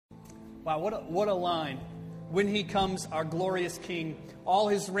Wow, what a line. When he comes, our glorious King, all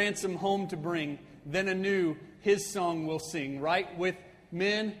his ransom home to bring, then anew his song will sing, right? With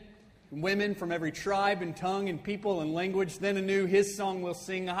men and women from every tribe and tongue and people and language, then anew his song will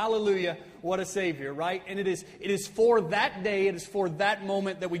sing. Hallelujah, what a Savior, right? And it is for that day, it is for that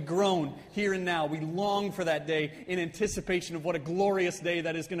moment that we groan here and now. We long for that day in anticipation of what a glorious day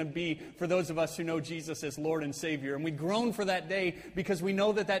that is going to be for those of us who know Jesus as Lord and Savior. And we groan for that day because we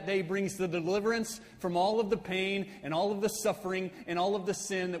know that that day brings the deliverance from all of the pain and all of the suffering and all of the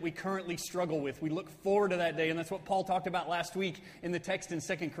sin that we currently struggle with. We look forward to that day, and that's what Paul talked about last week in the text in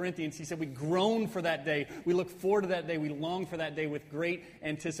 2 Corinthians. He said we groan for that day. We look forward to that day. We long for that day with great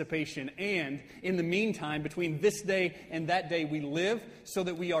anticipation. And in the meantime, between this day and that day, we live so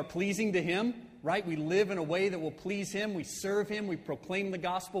that we are pleasing to Him, right? We live in a way that will please Him. We serve Him. We proclaim the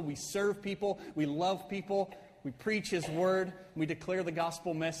gospel. We serve people. We love people. We preach His word. We declare the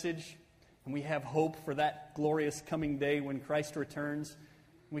gospel message. And we have hope for that glorious coming day when Christ returns.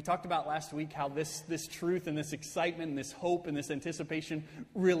 We talked about last week how this truth and this excitement and this hope and this anticipation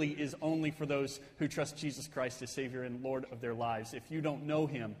really is only for those who trust Jesus Christ as Savior and Lord of their lives. If you don't know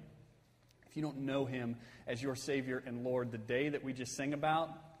Him as your Savior and Lord, the day that we just sang about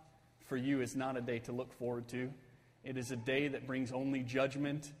for you is not a day to look forward to. It is a day that brings only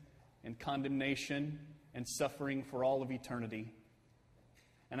judgment and condemnation and suffering for all of eternity.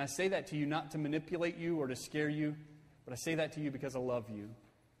 And I say that to you not to manipulate you or to scare you, but I say that to you because I love you.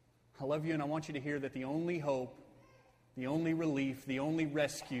 I love you, and I want you to hear that the only hope, the only relief, the only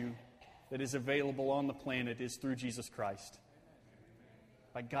rescue that is available on the planet is through Jesus Christ.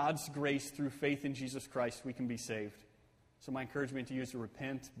 By God's grace, through faith in Jesus Christ, we can be saved. So my encouragement to you is to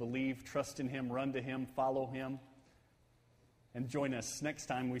repent, believe, trust in Him, run to Him, follow Him, and join us next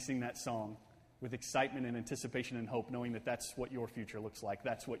time we sing that song with excitement and anticipation and hope, knowing that that's what your future looks like.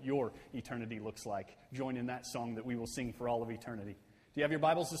 That's what your eternity looks like. Join in that song that we will sing for all of eternity. Do you have your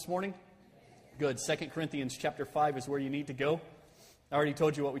Bibles this morning? Good. 2 Corinthians chapter 5 is where you need to go. I already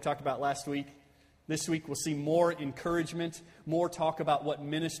told you what we talked about last week. This week we'll see more encouragement, more talk about what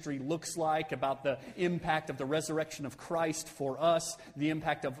ministry looks like, about the impact of the resurrection of Christ for us, the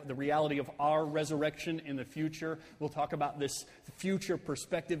impact of the reality of our resurrection in the future. We'll talk about this future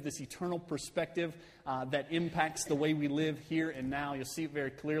perspective, this eternal perspective that impacts the way we live here and now. You'll see it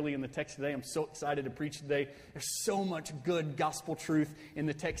very clearly in the text today. I'm so excited to preach today. There's so much good gospel truth in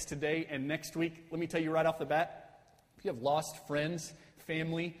the text today and next week. Let me tell you right off the bat, if you have lost friends,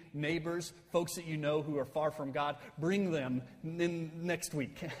 family, neighbors, folks that you know who are far from God, bring them in next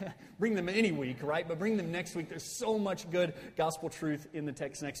week. Bring them any week, right? But bring them next week. There's so much good gospel truth in the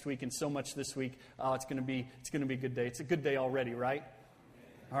text next week and so much this week. It's going to be a good day. It's a good day already, right?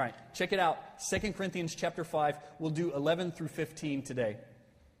 All right, check it out. 2 Corinthians chapter 5. We'll do 11 through 15 today.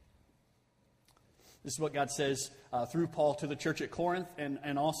 This is what God says through Paul to the church at Corinth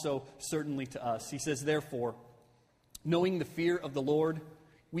and also certainly to us. He says, therefore, knowing the fear of the Lord,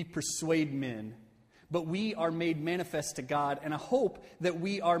 we persuade men. But we are made manifest to God, and I hope that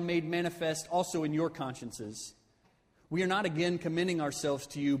we are made manifest also in your consciences. We are not again commending ourselves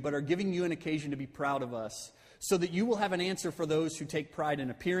to you, but are giving you an occasion to be proud of us, so that you will have an answer for those who take pride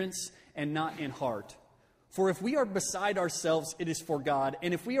in appearance and not in heart. For if we are beside ourselves, it is for God,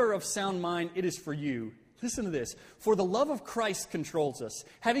 and if we are of sound mind, it is for you. Listen to this. For the love of Christ controls us,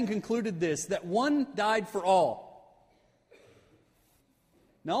 having concluded this, that one died for all.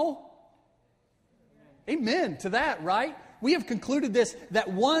 No? Amen to that, right? We have concluded this, that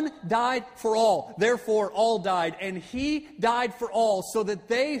one died for all. Therefore, all died. And He died for all, so that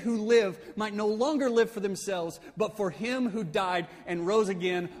they who live might no longer live for themselves, but for Him who died and rose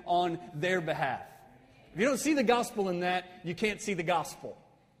again on their behalf. If you don't see the gospel in that, you can't see the gospel.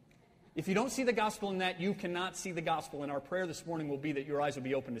 If you don't see the gospel in that, you cannot see the gospel. And our prayer this morning will be that your eyes will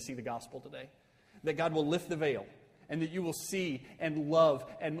be open to see the gospel today. That God will lift the veil. And that you will see and love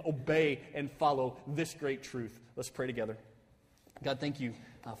and obey and follow this great truth. Let's pray together. God, thank you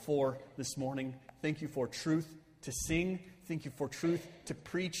for this morning. Thank you for truth to sing. Thank you for truth to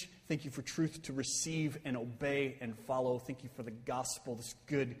preach. Thank you for truth to receive and obey and follow. Thank you for the gospel, this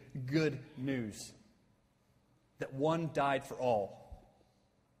good news. That one died for all.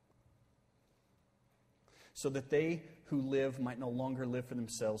 So that they who live might no longer live for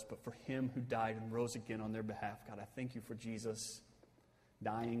themselves, but for Him who died and rose again on their behalf. God, I thank you for Jesus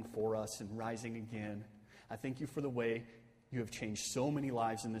dying for us and rising again. I thank you for the way you have changed so many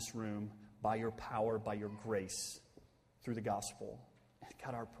lives in this room by your power, by your grace, through the gospel. And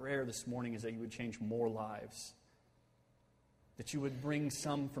God, our prayer this morning is that you would change more lives. That you would bring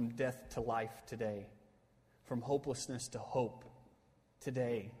some from death to life today, from hopelessness to hope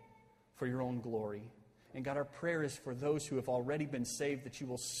today, for your own glory. And God, our prayer is for those who have already been saved, that you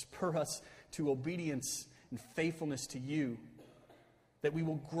will spur us to obedience and faithfulness to you, that we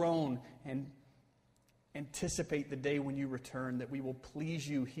will groan and anticipate the day when you return, that we will please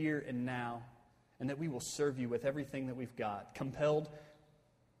you here and now, and that we will serve you with everything that we've got, compelled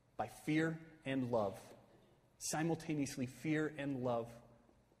by fear and love, simultaneously fear and love,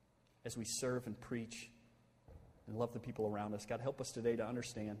 as we serve and preach and love the people around us. God, help us today to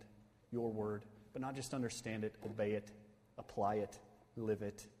understand your word, but not just understand it, obey it, apply it, live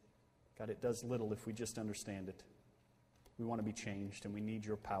it. God, it does little if we just understand it. We want to be changed, and we need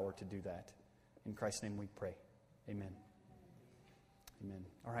your power to do that. In Christ's name we pray. Amen. Amen.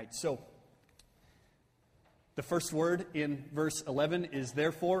 All right, so the first word in verse 11 is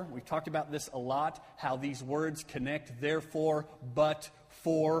therefore. We've talked about this a lot, how these words connect. Therefore, but,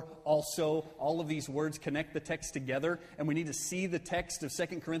 for, also. All of these words connect the text together, and we need to see the text of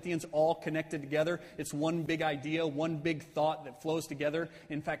 2 Corinthians all connected together. It's one big idea, one big thought that flows together.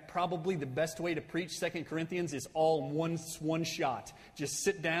 In fact, probably the best way to preach 2 Corinthians is all one shot. Just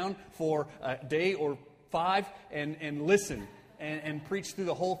sit down for a day or 5 and listen. And preach through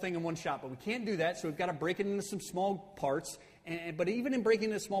the whole thing in one shot. But we can't do that, so we've got to break it into some small parts. But even in breaking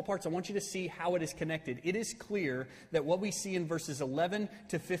into small parts, I want you to see how it is connected. It is clear that what we see in verses 11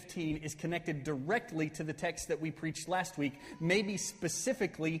 to 15 is connected directly to the text that we preached last week, maybe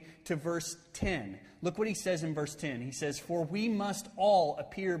specifically to verse 10. Look what he says in verse 10. He says, "For we must all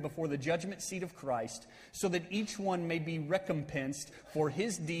appear before the judgment seat of Christ, so that each one may be recompensed for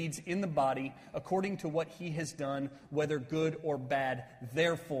his deeds in the body, according to what he has done, whether good or bad.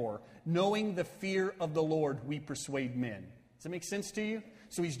 Therefore, knowing the fear of the Lord, we persuade men." Does that make sense to you?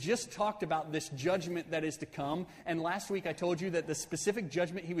 So he's just talked about this judgment that is to come. And last week I told you that the specific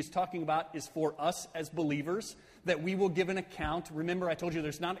judgment he was talking about is for us as believers, that we will give an account. Remember, I told you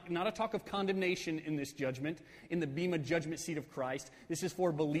there's not a talk of condemnation in this judgment, in the Bema judgment seat of Christ. This is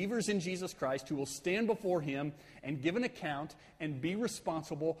for believers in Jesus Christ who will stand before him and give an account and be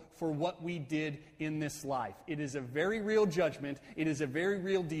responsible for what we did in this life. It is a very real judgment. It is a very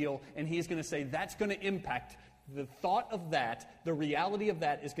real deal. And he is going to say that's going to impact the thought of that, the reality of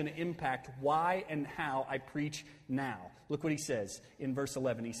that is going to impact why and how I preach now. Look what he says in verse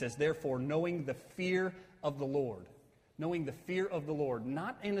 11. He says, "Therefore, knowing the fear of the Lord." Knowing the fear of the Lord.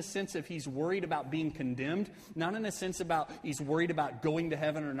 Not in a sense of he's worried about being condemned. Not in a sense about he's worried about going to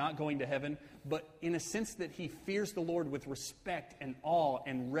heaven or not going to heaven. But in a sense that he fears the Lord with respect and awe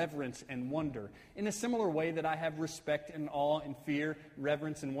and reverence and wonder. In a similar way that I have respect and awe and fear,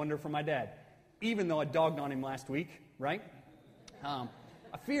 reverence and wonder for my dad. Even though I dogged on him last week, right? I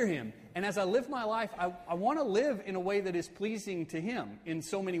fear him. And as I live my life, I want to live in a way that is pleasing to him in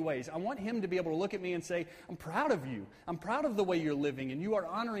so many ways. I want him to be able to look at me and say, I'm proud of you. I'm proud of the way you're living, and you are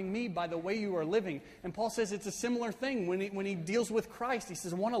honoring me by the way you are living. And Paul says it's a similar thing when he deals with Christ. He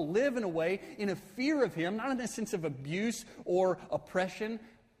says, I want to live in a way, in a fear of him, not in a sense of abuse or oppression,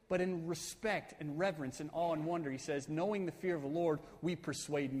 but in respect and reverence and awe and wonder. He says, knowing the fear of the Lord, we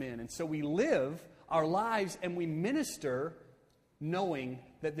persuade men. And so we live our lives and we minister knowing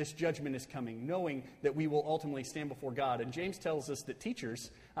that this judgment is coming, knowing that we will ultimately stand before God. And James tells us that teachers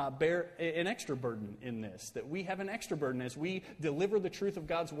bear an extra burden in this, that we have an extra burden. As we deliver the truth of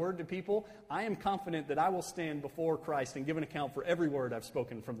God's word to people, I am confident that I will stand before Christ and give an account for every word I've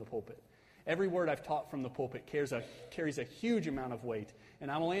spoken from the pulpit. Every word I've taught from the pulpit carries a huge amount of weight,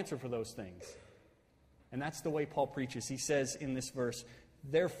 and I will answer for those things. And that's the way Paul preaches. He says in this verse,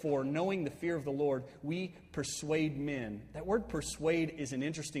 therefore, knowing the fear of the Lord, we persuade men. That word persuade is an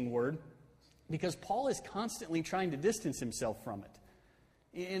interesting word because Paul is constantly trying to distance himself from it.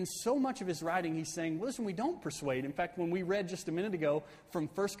 In so much of his writing, he's saying, well, listen, we don't persuade. In fact, when we read just a minute ago from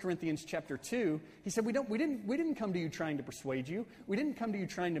 1 Corinthians chapter 2, he said, we didn't come to you trying to persuade you. We didn't come to you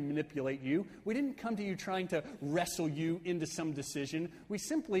trying to manipulate you. We didn't come to you trying to wrestle you into some decision. We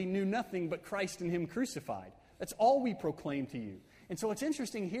simply knew nothing but Christ and him crucified. That's all we proclaim to you. And so it's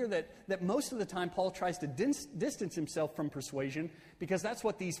interesting here that most of the time Paul tries to distance himself from persuasion because that's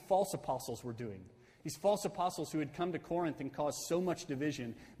what these false apostles were doing. These false apostles who had come to Corinth and caused so much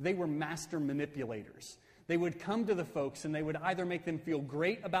division, they were master manipulators. They would come to the folks and they would either make them feel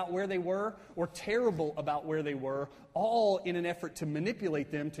great about where they were or terrible about where they were, all in an effort to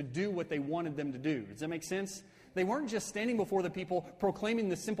manipulate them to do what they wanted them to do. Does that make sense? They weren't just standing before the people proclaiming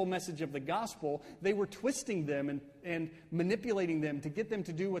the simple message of the gospel. They were twisting them and manipulating them to get them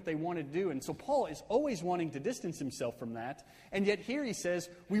to do what they wanted to do. And so Paul is always wanting to distance himself from that. And yet here he says,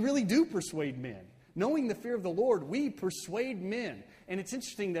 we really do persuade men. Knowing the fear of the Lord, we persuade men. And it's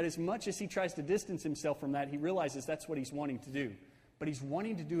interesting that as much as he tries to distance himself from that, he realizes that's what he's wanting to do. But he's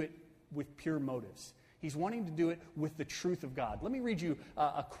wanting to do it with pure motives. He's wanting to do it with the truth of God. Let me read you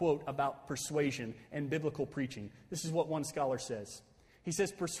a quote about persuasion and biblical preaching. This is what one scholar says. He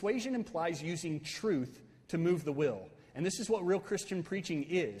says, persuasion implies using truth to move the will. And this is what real Christian preaching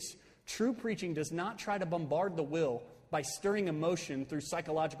is. True preaching does not try to bombard the will by stirring emotion through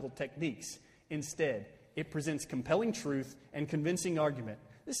psychological techniques. Instead, it presents compelling truth and convincing argument.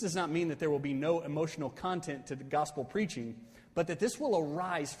 This does not mean that there will be no emotional content to the gospel preaching, but that this will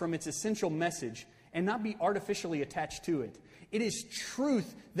arise from its essential message and not be artificially attached to it. It is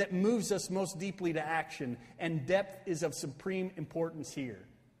truth that moves us most deeply to action, and depth is of supreme importance here.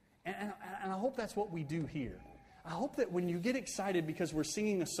 And I hope that's what we do here. I hope that when you get excited because we're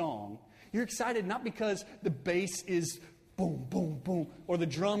singing a song, you're excited not because the bass is boom, boom, boom, or the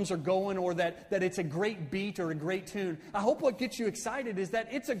drums are going, or that it's a great beat or a great tune. I hope what gets you excited is that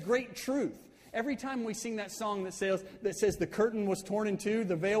it's a great truth. Every time we sing that song that says the curtain was torn in two,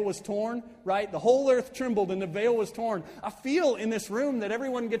 the veil was torn, right? The whole earth trembled and the veil was torn. I feel in this room that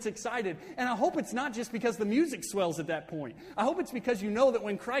everyone gets excited. And I hope it's not just because the music swells at that point. I hope it's because you know that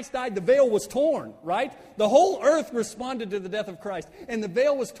when Christ died, the veil was torn, right? The whole earth responded to the death of Christ. And the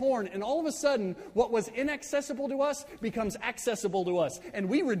veil was torn. And all of a sudden, what was inaccessible to us becomes accessible to us. And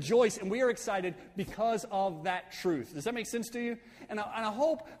we rejoice and we are excited because of that truth. Does that make sense to you? And I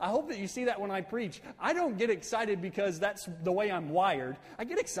hope that you see that when I preach. I don't get excited because that's the way I'm wired. I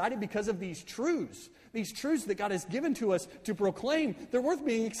get excited because of these truths that God has given to us to proclaim. They're worth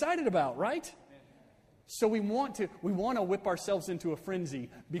being excited about, right? So we want to whip ourselves into a frenzy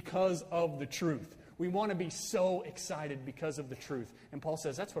because of the truth. We want to be so excited because of the truth. And Paul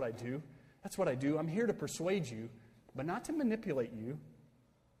says, that's what I do. That's what I do. I'm here to persuade you, but not to manipulate you,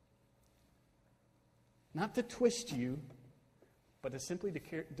 not to twist you, but to simply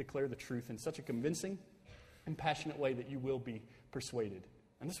declare the truth in such a convincing and passionate way that you will be persuaded.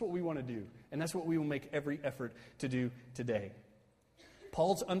 And that's what we want to do. And that's what we will make every effort to do today.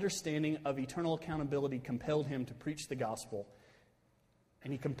 Paul's understanding of eternal accountability compelled him to preach the gospel.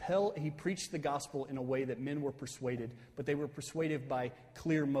 And he preached the gospel in a way that men were persuaded, but they were persuaded by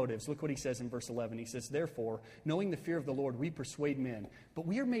clear motives. Look what he says in verse 11. He says, therefore, knowing the fear of the Lord, we persuade men, but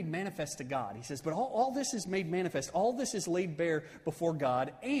we are made manifest to God. He says, but all this is made manifest. All this is laid bare before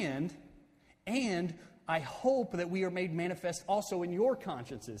God, and I hope that we are made manifest also in your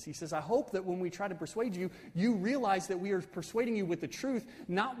consciences. He says, I hope that when we try to persuade you, you realize that we are persuading you with the truth,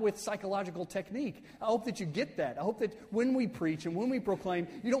 not with psychological technique. I hope that you get that. I hope that when we preach and when we proclaim,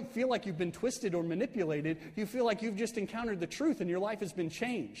 you don't feel like you've been twisted or manipulated. You feel like you've just encountered the truth and your life has been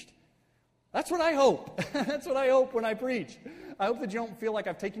changed. That's what I hope. That's what I hope when I preach. I hope that you don't feel like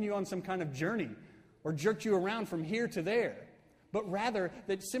I've taken you on some kind of journey or jerked you around from here to there, but rather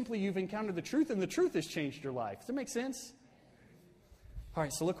that simply you've encountered the truth and the truth has changed your life. Does that make sense? All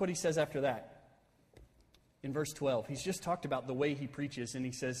right, so look what he says after that. In verse 12, he's just talked about the way he preaches, and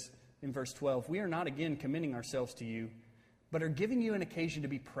he says in verse 12, we are not again commending ourselves to you, but are giving you an occasion to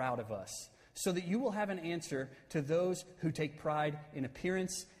be proud of us, so that you will have an answer to those who take pride in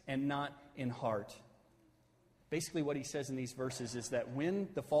appearance and not in heart. Basically what he says in these verses is that when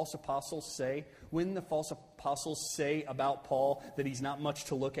the false apostles say about Paul that he's not much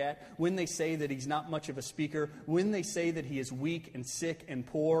to look at, when they say that he's not much of a speaker, when they say that he is weak and sick and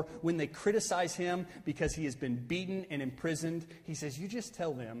poor, when they criticize him because he has been beaten and imprisoned, he says, you just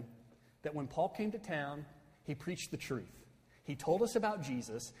tell them that when Paul came to town, he preached the truth. He told us about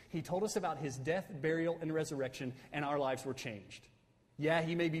Jesus. He told us about his death, burial, and resurrection, and our lives were changed. Yeah,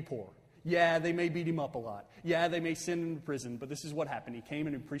 he may be poor. Yeah, they may beat him up a lot. Yeah, they may send him to prison, but this is what happened. He came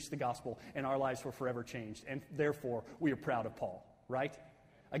in and preached the gospel, and our lives were forever changed. And therefore, we are proud of Paul, right?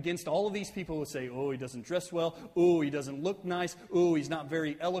 Against all of these people who say, oh, he doesn't dress well. Oh, he doesn't look nice. Oh, he's not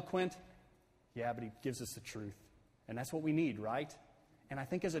very eloquent. Yeah, but he gives us the truth. And that's what we need, right? And I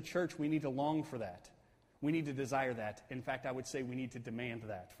think as a church, we need to long for that. We need to desire that. In fact, I would say we need to demand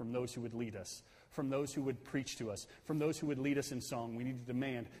that from those who would lead us, from those who would preach to us, from those who would lead us in song. We need to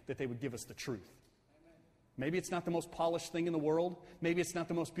demand that they would give us the truth. Maybe it's not the most polished thing in the world. Maybe it's not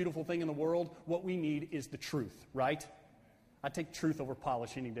the most beautiful thing in the world. What we need is the truth, right? I'd take truth over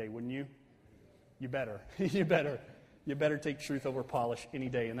polish any day, wouldn't you? You better. You better. You better take truth over polish any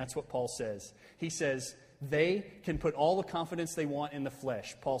day. And that's what Paul says. He says, they can put all the confidence they want in the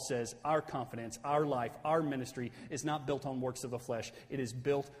flesh. Paul says, our confidence, our life, our ministry is not built on works of the flesh. It is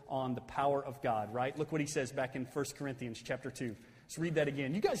built on the power of God, right? Look what he says back in 1 Corinthians chapter 2. Let's read that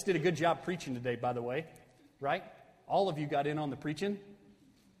again. You guys did a good job preaching today, by the way, right? All of you got in on the preaching.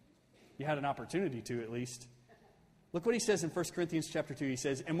 You had an opportunity to, at least. Look what he says in 1 Corinthians chapter 2. He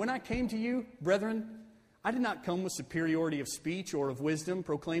says, and when I came to you, brethren, I did not come with superiority of speech or of wisdom,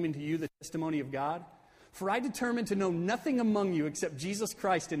 proclaiming to you the testimony of God. For I determined to know nothing among you except Jesus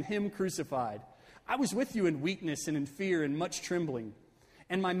Christ and Him crucified. I was with you in weakness and in fear and much trembling.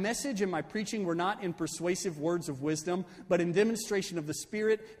 And my message and my preaching were not in persuasive words of wisdom, but in demonstration of the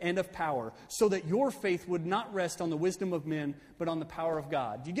Spirit and of power, so that your faith would not rest on the wisdom of men, but on the power of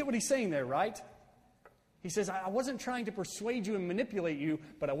God. Do you get what he's saying there, right? He says, I wasn't trying to persuade you and manipulate you,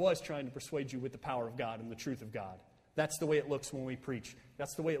 but I was trying to persuade you with the power of God and the truth of God. That's the way it looks when we preach.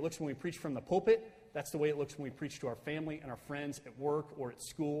 That's the way it looks when we preach from the pulpit. That's the way it looks when we preach to our family and our friends at work or at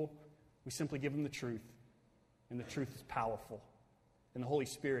school. We simply give them the truth, and the truth is powerful. And the Holy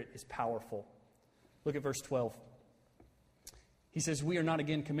Spirit is powerful. Look at verse 12. He says, we are not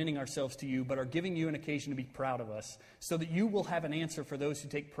again commending ourselves to you, but are giving you an occasion to be proud of us, so that you will have an answer for those who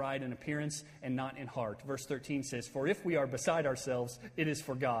take pride in appearance and not in heart. Verse 13 says, for if we are beside ourselves, it is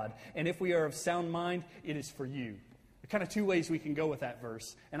for God. And if we are of sound mind, it is for you. There are kind of two ways we can go with that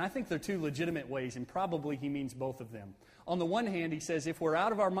verse. And I think they're two legitimate ways, and probably he means both of them. On the one hand, he says, if we're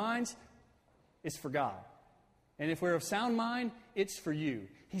out of our minds, it's for God. And if we're of sound mind, it's for you.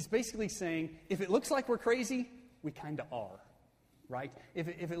 He's basically saying, if it looks like we're crazy, we kind of are, right? If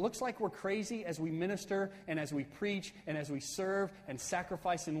it looks like we're crazy as we minister and as we preach and as we serve and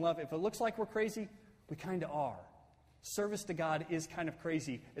sacrifice in love, if it looks like we're crazy, we kind of are. Service to God is kind of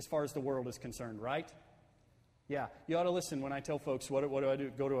crazy as far as the world is concerned, right? Yeah, you ought to listen when I tell folks, what do I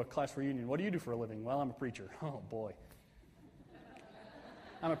do? Go to a class reunion. What do you do for a living? Well, I'm a preacher. Oh, boy.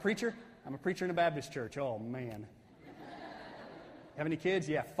 I'm a preacher? I'm a preacher in a Baptist church. Oh, man. Have any kids?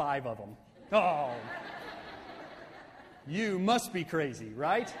 Yeah, 5 of them. Oh. You must be crazy,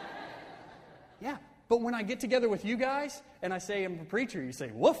 right? Yeah. But when I get together with you guys and I say I'm a preacher, you say,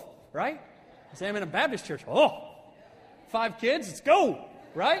 woof, right? I say I'm in a Baptist church. Oh, 5 kids, let's go,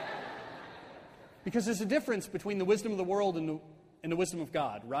 right? Because there's a difference between the wisdom of the world and the wisdom of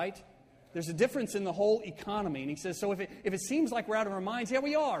God, right? There's a difference in the whole economy. And he says, so if it seems like we're out of our minds, yeah,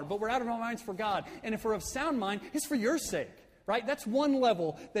 we are, but we're out of our minds for God. And if we're of sound mind, it's for your sake, right? That's one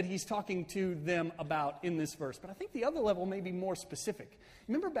level that he's talking to them about in this verse. But I think the other level may be more specific.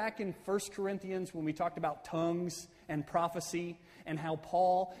 Remember back in 1 Corinthians when we talked about tongues and prophecy and how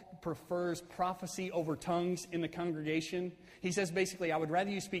Paul prefers prophecy over tongues in the congregation? He says basically, I would rather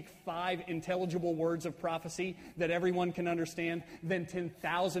you speak 5 intelligible words of prophecy that everyone can understand than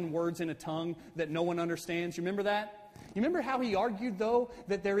 10,000 words in a tongue that no one understands. You remember that? You remember how he argued, though,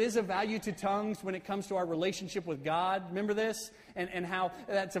 that there is a value to tongues when it comes to our relationship with God? Remember this? And how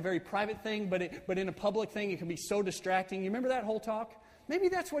that's a very private thing, but in a public thing, it can be so distracting. You remember that whole talk? Maybe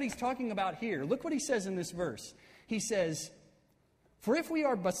that's what he's talking about here. Look what he says in this verse. He says, for if we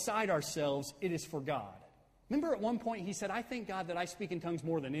are beside ourselves, it is for God. Remember at one point he said, I thank God that I speak in tongues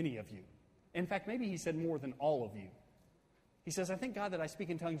more than any of you. In fact, maybe he said more than all of you. He says, I thank God that I speak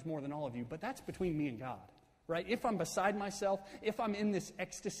in tongues more than all of you, but that's between me and God, right? If I'm beside myself, if I'm in this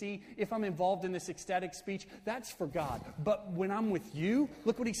ecstasy, if I'm involved in this ecstatic speech, that's for God. But when I'm with you,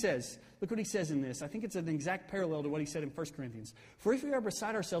 look what he says. Look what he says in this. I think it's an exact parallel to what he said in 1 Corinthians. For if we are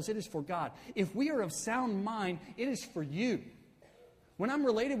beside ourselves, it is for God. If we are of sound mind, it is for you. When I'm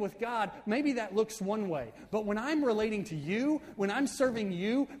related with God, maybe that looks one way. But when I'm relating to you, when I'm serving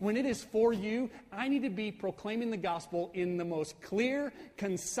you, when it is for you, I need to be proclaiming the gospel in the most clear,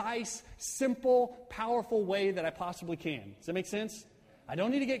 concise, simple, powerful way that I possibly can. Does that make sense? I don't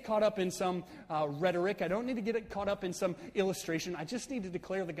need to get caught up in some rhetoric. I don't need to get caught up in some illustration. I just need to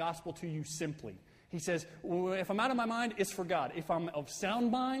declare the gospel to you simply. He says, if I'm out of my mind, it's for God. If I'm of sound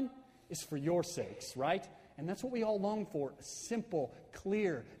mind, it's for your sakes, right? And that's what we all long for, a simple,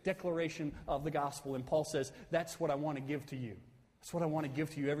 clear declaration of the gospel. And Paul says, that's what I want to give to you. That's what I want to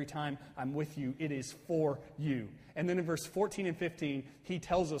give to you every time I'm with you. It is for you. And then in verse 14 and 15, he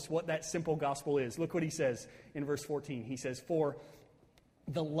tells us what that simple gospel is. Look what he says in verse 14. He says, for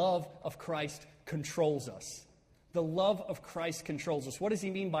the love of Christ controls us. The love of Christ controls us. What does he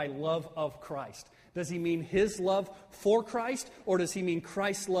mean by love of Christ? Does he mean his love for Christ, or does he mean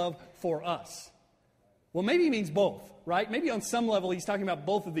Christ's love for us? Well, maybe he means both, right? Maybe on some level he's talking about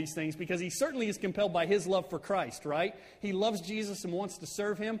both of these things because he certainly is compelled by his love for Christ, right? He loves Jesus and wants to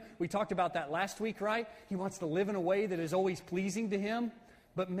serve him. We talked about that last week, right? He wants to live in a way that is always pleasing to him.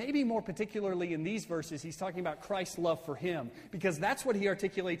 But maybe more particularly in these verses, he's talking about Christ's love for him because that's what he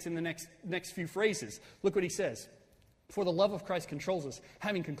articulates in the next few phrases. Look what he says. For the love of Christ controls us,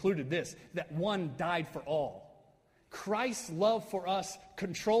 having concluded this, that one died for all. Christ's love for us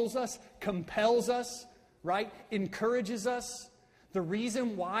controls us, compels us, right? Encourages us. The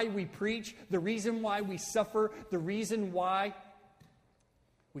reason why we preach, the reason why we suffer, the reason why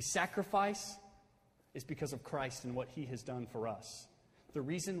we sacrifice, is because of Christ and what He has done for us. The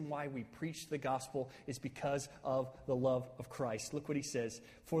reason why we preach the gospel is because of the love of Christ. Look what he says.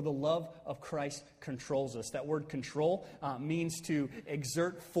 For the love of Christ controls us. That word control means to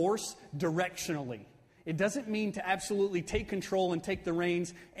exert force directionally. It doesn't mean to absolutely take control and take the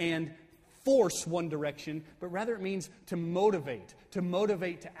reins and force one direction, but rather it means to motivate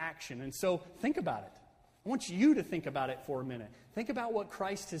to action. And so think about it. I want you to think about it for a minute. Think about what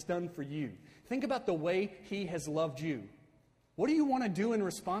Christ has done for you. Think about the way He has loved you. What do you want to do in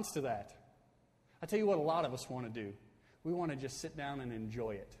response to that? I tell you what a lot of us want to do. We want to just sit down and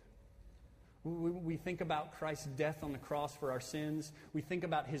enjoy it. We think about Christ's death on the cross for our sins. We think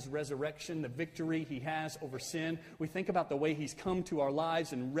about His resurrection, the victory He has over sin. We think about the way He's come to our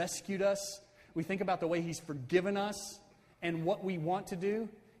lives and rescued us. We think about the way He's forgiven us. And what we want to do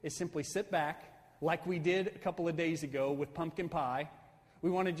is simply sit back, like we did a couple of days ago with pumpkin pie.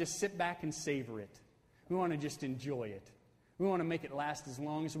 We want to just sit back and savor it. We want to just enjoy it. We want to make it last as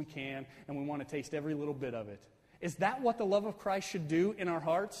long as we can, and we want to taste every little bit of it. Is that what the love of Christ should do in our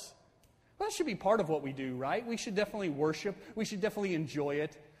hearts? Well, that should be part of what we do, right? We should definitely worship. We should definitely enjoy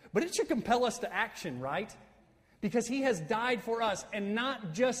it. But it should compel us to action, right? Because He has died for us, and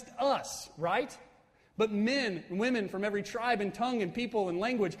not just us, right? But men and women from every tribe and tongue and people and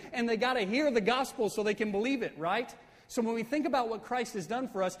language, and they got to hear the gospel so they can believe it, right? So when we think about what Christ has done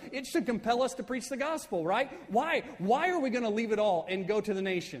for us, it should compel us to preach the gospel, right? Why? Why are we going to leave it all and go to the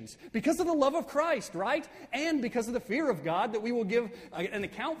nations? Because of the love of Christ, right? And because of the fear of God that we will give an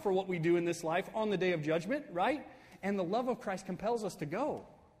account for what we do in this life on the day of judgment, right? And the love of Christ compels us to go.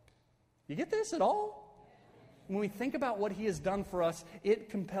 You get this at all? When we think about what He has done for us, it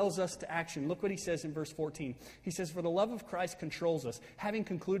compels us to action. Look what he says in verse 14. He says, for the love of Christ controls us, having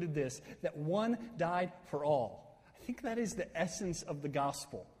concluded this, that one died for all. I think that is the essence of the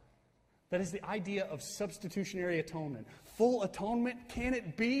gospel. That is the idea of substitutionary atonement. Full atonement, can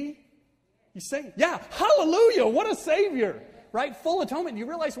it be? You say, yeah, hallelujah, what a Savior. Right? Full atonement. Do you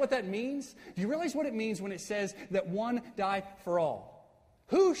realize what that means? Do you realize what it means when it says that one died for all?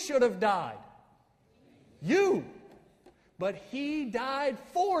 Who should have died? You. But He died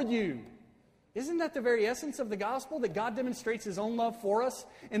for you. Isn't that the very essence of the gospel? That God demonstrates His own love for us,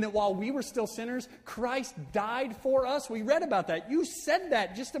 and that while we were still sinners, Christ died for us? We read about that. You said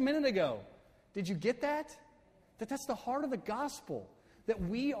that just a minute ago. Did you get that? That's the heart of the gospel. That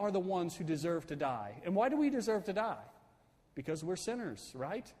we are the ones who deserve to die. And why do we deserve to die? Because we're sinners,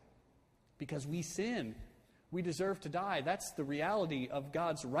 right? Because we sin. We deserve to die. That's the reality of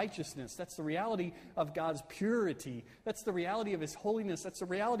God's righteousness. That's the reality of God's purity. That's the reality of His holiness. That's the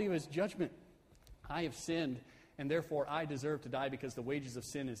reality of His judgment. I have sinned, and therefore I deserve to die because the wages of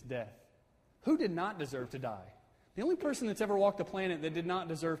sin is death. Who did not deserve to die? The only person that's ever walked the planet that did not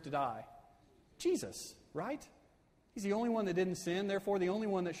deserve to die. Jesus, right? He's the only one that didn't sin, therefore the only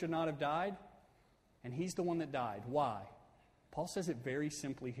one that should not have died. And He's the one that died. Why? Paul says it very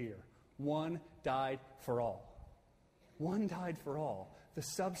simply here. One died for all. One died for all. The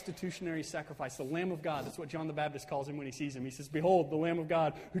substitutionary sacrifice, the Lamb of God. That's what John the Baptist calls Him when he sees Him. He says, behold, the Lamb of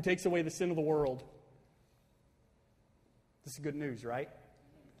God who takes away the sin of the world. This is good news, right?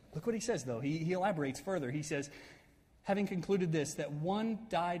 Look what he says, though. He elaborates further. He says, having concluded this, that one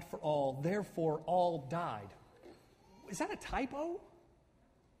died for all, therefore all died. Is that a typo?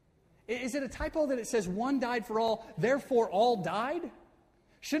 Is it a typo that it says one died for all, therefore all died?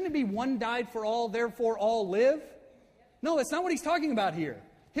 Shouldn't it be one died for all, therefore all live? No, that's not what he's talking about here.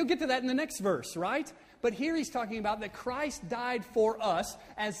 He'll get to that in the next verse, right? But here he's talking about that Christ died for us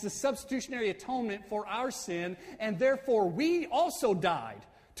as the substitutionary atonement for our sin, and therefore we also died.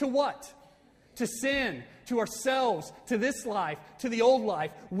 To what? To sin, to ourselves, to this life, to the old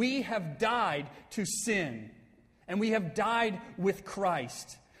life. We have died to sin, and we have died with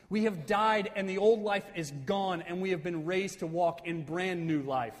Christ. We have died and the old life is gone, and we have been raised to walk in brand new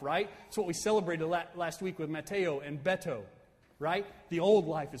life, right? That's what we celebrated last week with Mateo and Beto, right? The old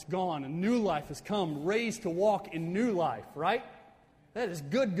life is gone and new life has come, raised to walk in new life, right? That is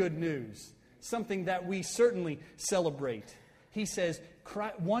good news. Something that we certainly celebrate. He says,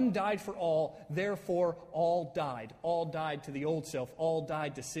 one died for all, therefore all died. All died to the old self. All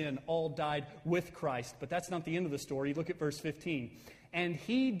died to sin. All died with Christ. But that's not the end of the story. Look at verse 15. And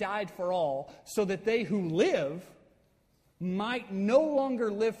He died for all, so that they who live might no longer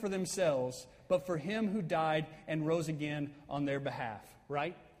live for themselves, but for Him who died and rose again on their behalf.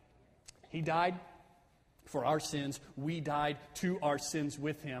 Right? He died for our sins. We died to our sins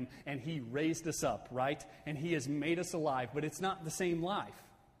with Him, and He raised us up, right? And He has made us alive, but it's not the same life.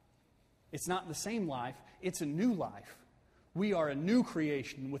 It's not the same life. It's a new life. We are a new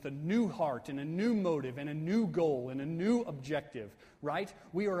creation with a new heart and a new motive and a new goal and a new objective, right?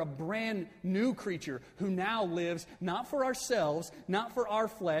 We are a brand new creature who now lives not for ourselves, not for our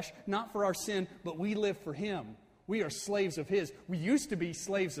flesh, not for our sin, but we live for Him. We are slaves of His. We used to be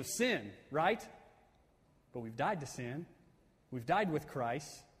slaves of sin, right? But we've died to sin. We've died with Christ.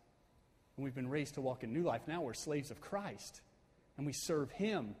 And we've been raised to walk in new life. Now we're slaves of Christ. And we serve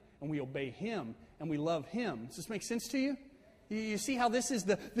Him. And we obey Him. And we love Him. Does this make sense to you? You see how this is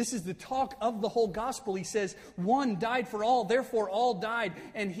the talk of the whole gospel. He says, one died for all, therefore all died,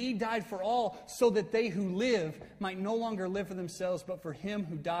 and He died for all, so that they who live might no longer live for themselves, but for Him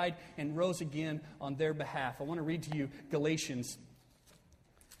who died and rose again on their behalf. I want to read to you Galatians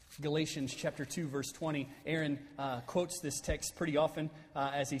chapter 2, verse 20. Aaron quotes this text pretty often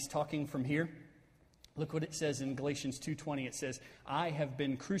as he's talking from here. Look what it says in Galatians 2:20. It says, I have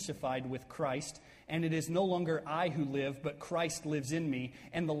been crucified with Christ, and it is no longer I who live, but Christ lives in me.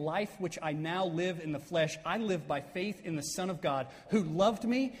 And the life which I now live in the flesh, I live by faith in the Son of God, who loved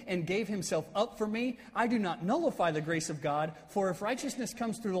me and gave Himself up for me. I do not nullify the grace of God, for if righteousness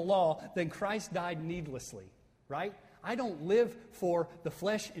comes through the law, then Christ died needlessly. Right? I don't live for the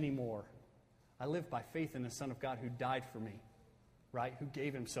flesh anymore. I live by faith in the Son of God who died for me. Right? Who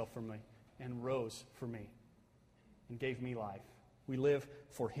gave Himself for me and rose for me and gave me life. We live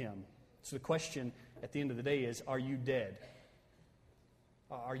for Him. So the question at the end of the day is, are you dead?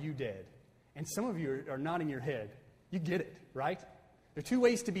 Are you dead? And some of you are nodding your head. You get it, right? There are two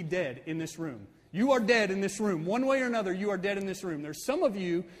ways to be dead in this room. You are dead in this room. One way or another, you are dead in this room. There's some of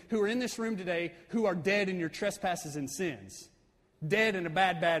you who are in this room today who are dead in your trespasses and sins. Dead in a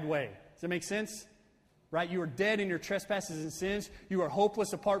bad, bad way. Does that make sense? Right? You are dead in your trespasses and sins. You are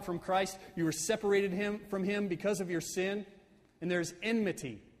hopeless apart from Christ. You are separated from Him because of your sin. And there's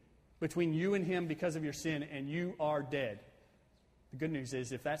enmity between you and Him because of your sin, and you are dead. The good news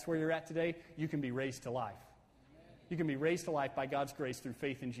is, if that's where you're at today, you can be raised to life. You can be raised to life by God's grace through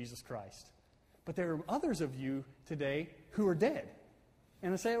faith in Jesus Christ. But there are others of you today who are dead.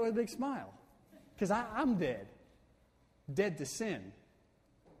 And I say it with a big smile. Because I'm dead. Dead to sin.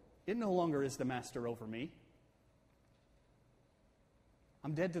 It no longer is the master over me.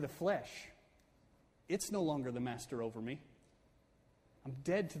 I'm dead to the flesh. It's no longer the master over me. I'm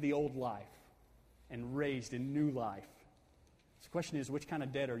dead to the old life and raised in new life. So the question is, which kind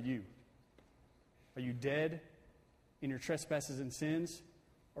of dead are you? Are you dead in your trespasses and sins?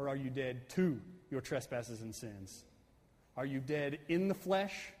 Or are you dead to your trespasses and sins? Are you dead in the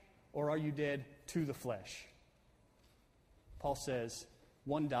flesh? Or are you dead to the flesh? Paul says,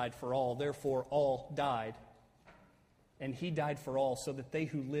 one died for all, therefore all died. And He died for all, so that they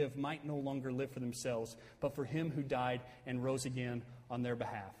who live might no longer live for themselves, but for Him who died and rose again on their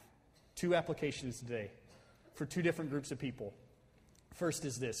behalf. Two applications today for two different groups of people. First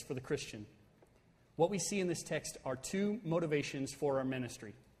is this, for the Christian. What we see in this text are two motivations for our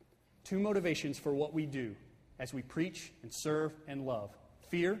ministry. Two motivations for what we do as we preach and serve and love.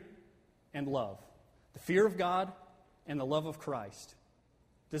 Fear and love. The fear of God and the love of Christ.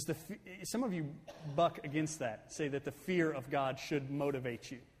 Some of you buck against that, say that the fear of God should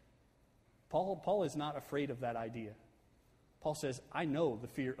motivate you. Paul is not afraid of that idea. Paul says, I know the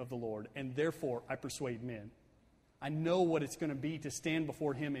fear of the Lord, and therefore I persuade men. I know what it's going to be to stand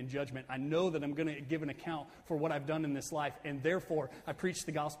before Him in judgment. I know that I'm going to give an account for what I've done in this life, and therefore I preach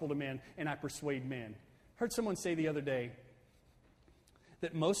the gospel to men, and I persuade men. I heard someone say the other day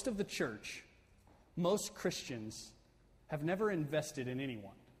that most of the church, most Christians, have never invested in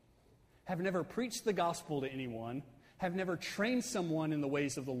anyone, have never preached the gospel to anyone, have never trained someone in the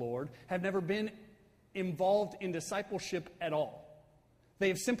ways of the Lord, have never been involved in discipleship at all. They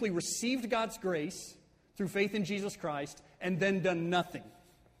have simply received God's grace through faith in Jesus Christ and then done nothing.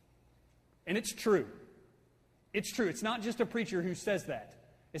 And it's true. It's true. It's not just a preacher who says that.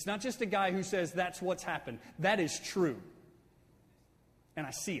 It's not just a guy who says that's what's happened. That is true. And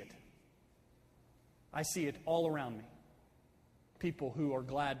I see it. I see it all around me. People who are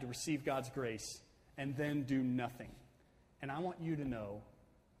glad to receive God's grace and then do nothing. And I want you to know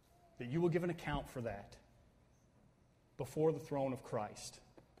that you will give an account for that before the throne of Christ.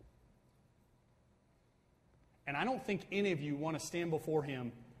 And I don't think any of you want to stand before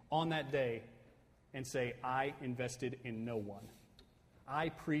Him on that day and say, I invested in no one. I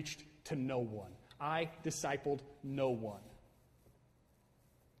preached to no one. I discipled no one.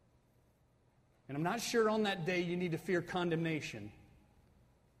 And I'm not sure on that day you need to fear condemnation.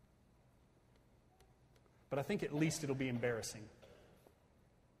 But I think at least it'll be embarrassing.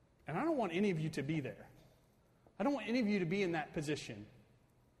 And I don't want any of you to be there. I don't want any of you to be in that position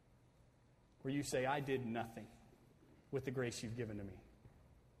where you say, I did nothing. with the grace you've given to me.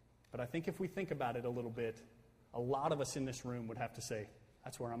 But I think if we think about it a little bit, a lot of us in this room would have to say,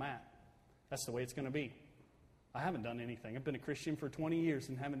 that's where I'm at. That's the way it's going to be. I haven't done anything. I've been a Christian for 20 years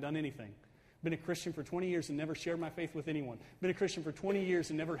and haven't done anything. Been a Christian for 20 years and never shared my faith with anyone. Been a Christian for 20 years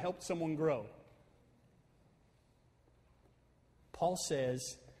and never helped someone grow. Paul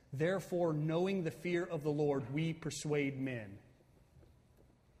says, therefore, knowing the fear of the Lord, we persuade men.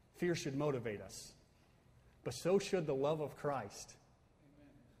 Fear should motivate us. But so should the love of Christ.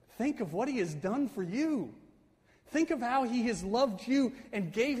 Think of what He has done for you. Think of how He has loved you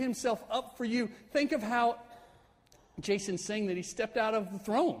and gave Himself up for you. Think of how Jason's saying that He stepped out of the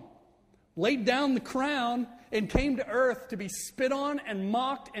throne, laid down the crown, and came to earth to be spit on and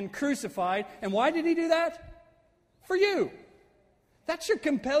mocked and crucified. And why did He do that? For you. That should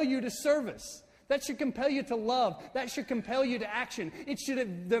compel you to service. That should compel you to love. That should compel you to action. It should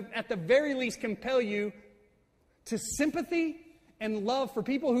at the very least compel you to sympathy and love for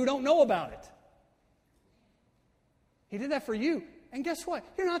people who don't know about it. He did that for you. And guess what?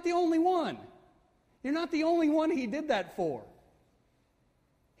 You're not the only one. You're not the only one He did that for.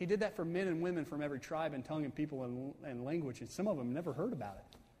 He did that for men and women from every tribe and tongue and people and language. And some of them never heard about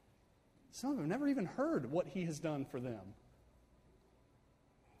it. Some of them never even heard what He has done for them.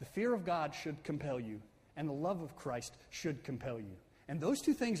 The fear of God should compel you, and the love of Christ should compel you. And those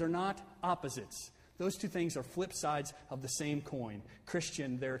two things are not opposites. Those two things are flip sides of the same coin.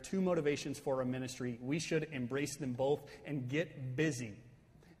 Christian, there are two motivations for our ministry. We should embrace them both and get busy.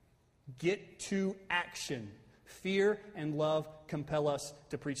 Get to action. Fear and love compel us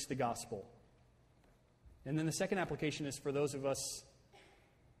to preach the gospel. And then the second application is for those of us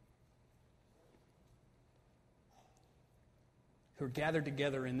who are gathered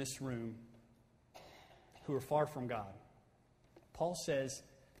together in this room who are far from God. Paul says,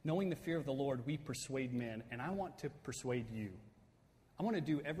 knowing the fear of the Lord, we persuade men. And I want to persuade you. I want to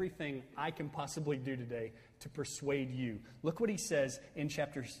do everything I can possibly do today to persuade you. Look what he says in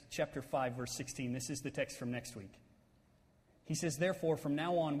chapter 5, verse 16. This is the text from next week. He says, therefore, from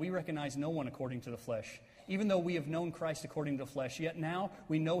now on, we recognize no one according to the flesh. Even though we have known Christ according to the flesh, yet now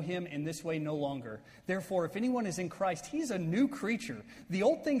we know Him in this way no longer. Therefore, if anyone is in Christ, he's a new creature. The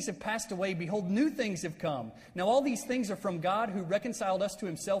old things have passed away. Behold, new things have come. Now all these things are from God, who reconciled us to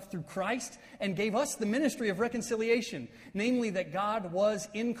Himself through Christ and gave us the ministry of reconciliation. Namely, that God was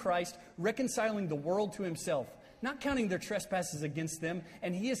in Christ reconciling the world to Himself, not counting their trespasses against them,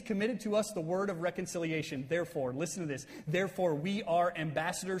 and He has committed to us the word of reconciliation. Therefore, listen to this, therefore we are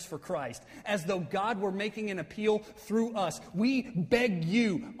ambassadors for Christ, as though God were making an appeal through us. We beg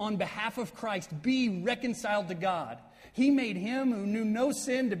you, on behalf of Christ, be reconciled to God. He made Him who knew no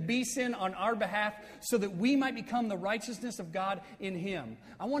sin to be sin on our behalf, so that we might become the righteousness of God in Him.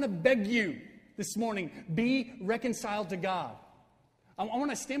 I want to beg you this morning, be reconciled to God. I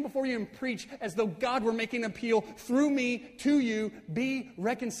want to stand before you and preach as though God were making an appeal through me to you. Be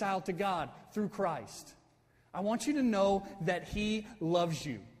reconciled to God through Christ. I want you to know that He loves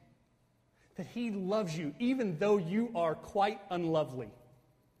you. That He loves you even though you are quite unlovely.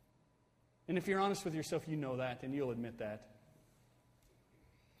 And if you're honest with yourself, you know that and you'll admit that.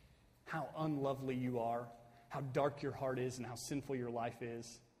 How unlovely you are, how dark your heart is, and how sinful your life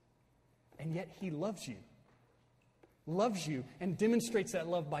is. And yet He loves you. Loves you and demonstrates that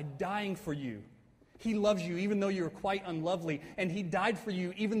love by dying for you. He loves you even though you're quite unlovely, and He died for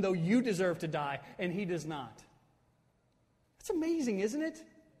you even though you deserve to die, and He does not. That's amazing, isn't it?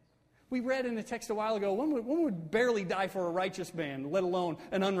 We read in the text a while ago, one would barely die for a righteous man, let alone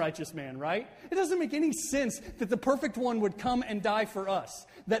an unrighteous man, right? It doesn't make any sense that the perfect one would come and die for us.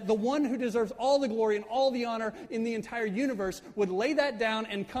 That the one who deserves all the glory and all the honor in the entire universe would lay that down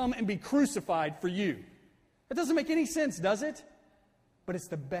and come and be crucified for you. It doesn't make any sense, does it? But it's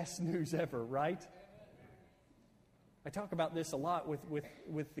the best news ever, right? I talk about this a lot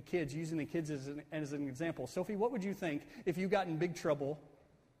with the kids, using the kids as an example. Sophie, what would you think if you got in big trouble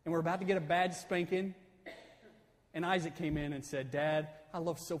and were about to get a bad spanking, and Isaac came in and said, Dad, I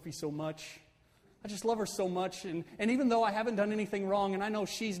love Sophie so much. I just love her so much. And even though I haven't done anything wrong, and I know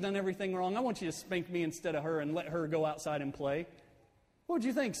she's done everything wrong, I want you to spank me instead of her and let her go outside and play. What would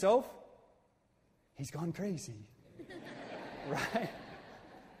you think, Soph? He's gone crazy. Right?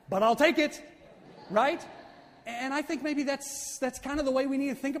 But I'll take it. Right? And I think maybe that's kind of the way we need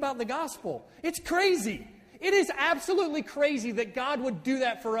to think about the gospel. It's crazy. It is absolutely crazy that God would do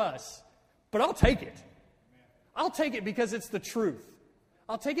that for us. But I'll take it. I'll take it because it's the truth.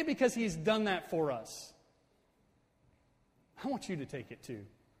 I'll take it because He's done that for us. I want you to take it too.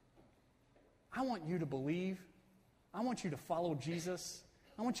 I want you to believe. I want you to follow Jesus.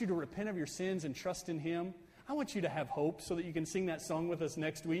 I want you to repent of your sins and trust in Him. I want you to have hope so that you can sing that song with us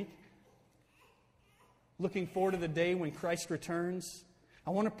next week. Looking forward to the day when Christ returns.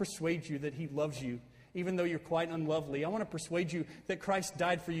 I want to persuade you that He loves you, even though you're quite unlovely. I want to persuade you that Christ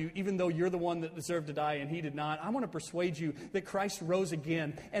died for you, even though you're the one that deserved to die and He did not. I want to persuade you that Christ rose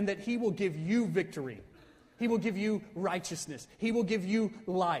again and that He will give you victory. He will give you righteousness. He will give you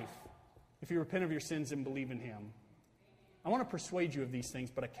life if you repent of your sins and believe in Him. I want to persuade you of these things,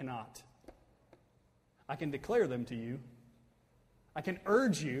 but I cannot. I can declare them to you. I can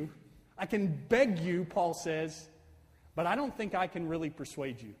urge you. I can beg you, Paul says, but I don't think I can really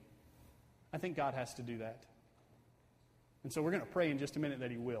persuade you. I think God has to do that. And so we're going to pray in just a minute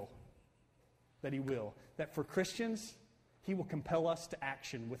that He will. That He will. That for Christians, He will compel us to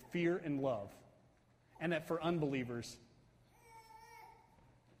action with fear and love. And that for unbelievers,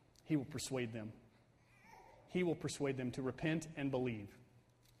 He will persuade them. He will persuade them to repent and believe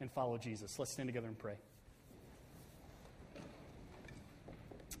and follow Jesus. Let's stand together and pray.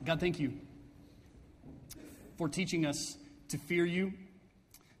 God, thank you for teaching us to fear you.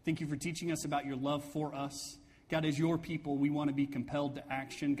 Thank you for teaching us about your love for us. God, as your people, we want to be compelled to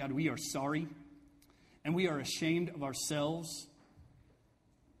action. God, we are sorry and we are ashamed of ourselves.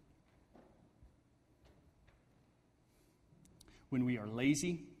 When we are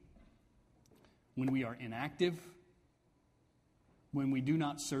lazy, when we are inactive, when we do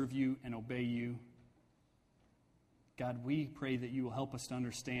not serve you and obey you. God, we pray that you will help us to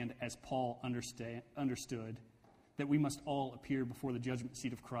understand, as Paul understood, that we must all appear before the judgment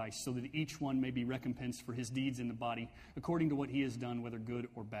seat of Christ so that each one may be recompensed for his deeds in the body according to what he has done, whether good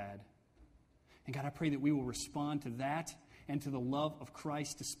or bad. And God, I pray that we will respond to that and to the love of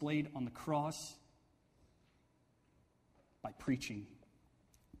Christ displayed on the cross by preaching,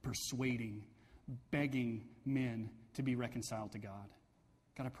 persuading, begging men to be reconciled to God.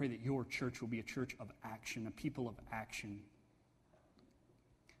 God, I pray that your church will be a church of action, a people of action.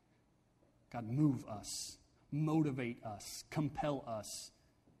 God, move us, motivate us, compel us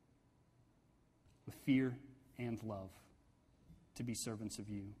with fear and love to be servants of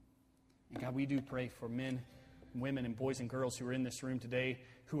you. And God, we do pray for men, women, and boys and girls who are in this room today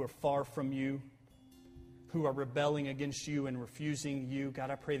who are far from you, who are rebelling against you and refusing you. God,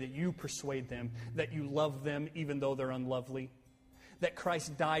 I pray that you persuade them, that you love them even though they're unlovely, that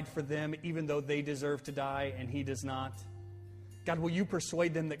Christ died for them even though they deserve to die and He does not. God, will you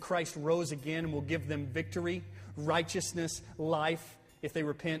persuade them that Christ rose again and will give them victory, righteousness, life, if they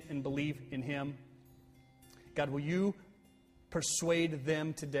repent and believe in Him? God, will you persuade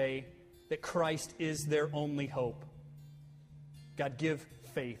them today that Christ is their only hope? God, give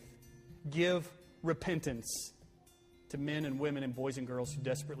faith. Give repentance to men and women and boys and girls who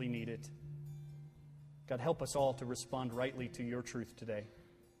desperately need it. God, help us all to respond rightly to your truth today.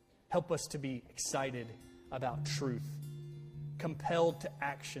 Help us to be excited about truth, compelled to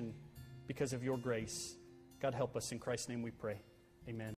action because of your grace. God, help us. In Christ's name we pray. Amen.